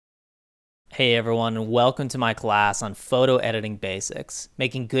Hey everyone, and welcome to my class on photo editing basics,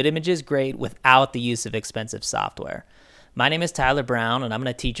 making good images great without the use of expensive software. My name is Tyler Brown, and I'm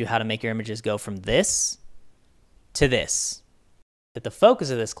going to teach you how to make your images go from this to this. But the focus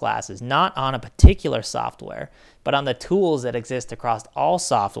of this class is not on a particular software, but on the tools that exist across all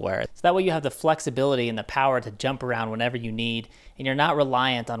software. So that way you have the flexibility and the power to jump around whenever you need, and you're not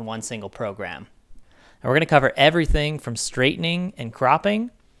reliant on one single program. And we're going to cover everything from straightening and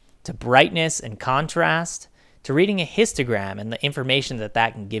cropping, to brightness and contrast, to reading a histogram and the information that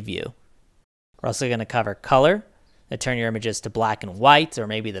can give you. We're also going to cover color, to turn your images to black and white, or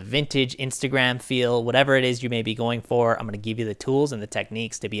maybe the vintage Instagram feel, whatever it is you may be going for. I'm going to give you the tools and the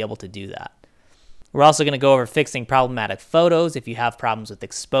techniques to be able to do that. We're also going to go over fixing problematic photos. If you have problems with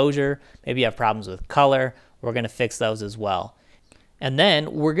exposure, maybe you have problems with color, we're going to fix those as well. And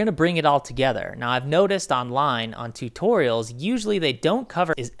then we're going to bring it all together. Now, I've noticed online on tutorials, usually they don't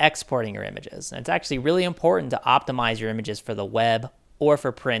cover is exporting your images. And it's actually really important to optimize your images for the web or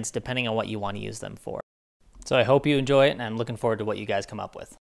for prints, depending on what you want to use them for. So I hope you enjoy it, and I'm looking forward to what you guys come up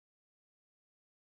with.